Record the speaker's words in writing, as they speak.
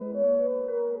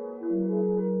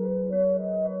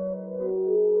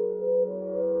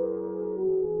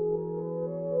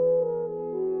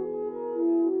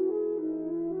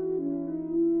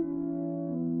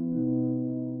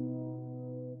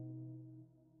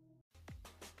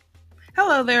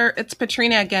Hello there, it's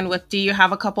Patrina again with Do You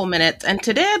Have a Couple Minutes? And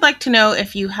today I'd like to know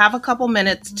if you have a couple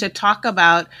minutes to talk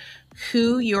about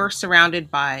who you're surrounded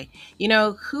by.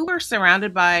 Who we're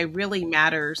surrounded by really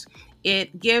matters.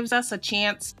 It gives us a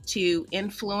chance to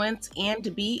influence and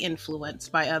to be influenced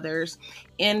by others.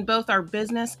 In both our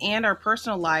business and our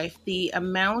personal life, the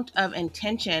amount of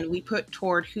intention we put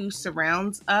toward who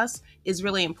surrounds us is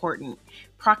really important.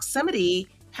 Proximity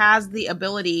has the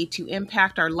ability to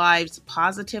impact our lives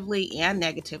positively and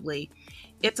negatively.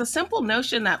 It's a simple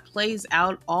notion that plays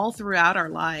out all throughout our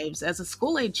lives. As a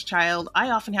school age child,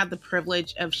 I often had the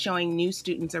privilege of showing new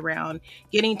students around,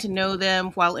 getting to know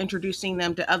them while introducing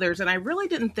them to others. And I really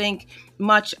didn't think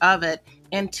much of it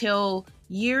until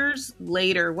years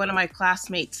later. One of my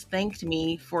classmates thanked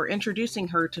me for introducing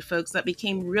her to folks that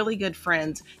became really good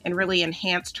friends and really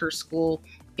enhanced her school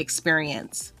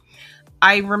experience.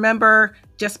 I remember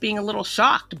just being a little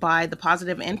shocked by the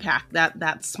positive impact that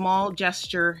that small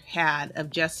gesture had of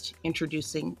just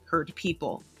introducing her to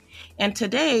people. And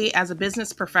today, as a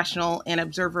business professional and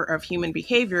observer of human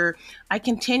behavior, I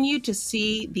continue to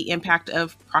see the impact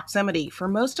of proximity. For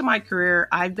most of my career,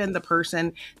 I've been the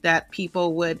person that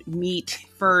people would meet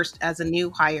first as a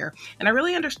new hire. And I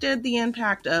really understood the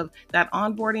impact of that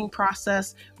onboarding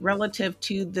process relative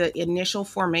to the initial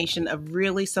formation of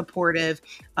really supportive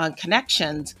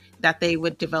connections that they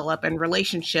would develop and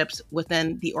relationships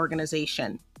within the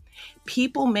organization.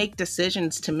 People make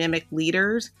decisions to mimic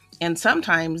leaders, and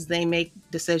sometimes they make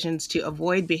decisions to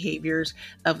avoid behaviors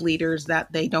of leaders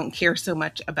that they don't care so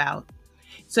much about.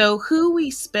 So, who we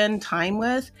spend time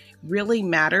with really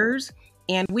matters,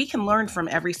 and we can learn from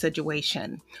every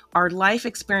situation. Our life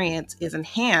experience is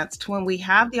enhanced when we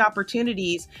have the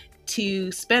opportunities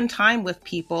to spend time with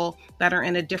people that are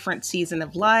in a different season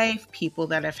of life, people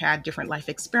that have had different life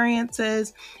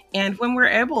experiences, and when we're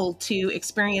able to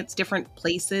experience different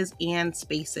places and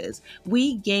spaces.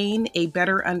 We gain a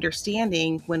better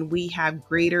understanding when we have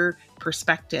greater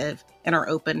perspective and are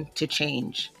open to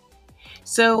change.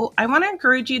 So I want to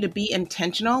encourage you to be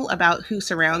intentional about who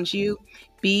surrounds you.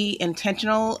 Be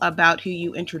intentional about who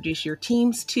you introduce your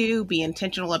teams to. Be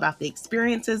intentional about the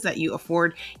experiences that you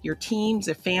afford your teams,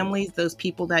 your families, those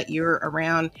people that you're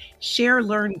around. Share,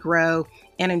 learn, grow,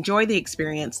 and enjoy the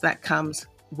experience that comes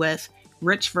with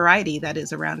rich variety that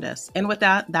is around us. And with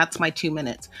that, that's my 2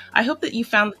 minutes. I hope that you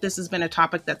found that this has been a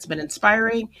topic that's been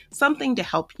inspiring, something to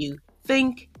help you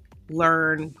think,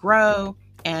 learn, grow,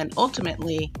 and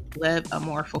ultimately live a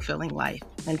more fulfilling life.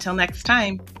 Until next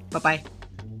time, bye-bye.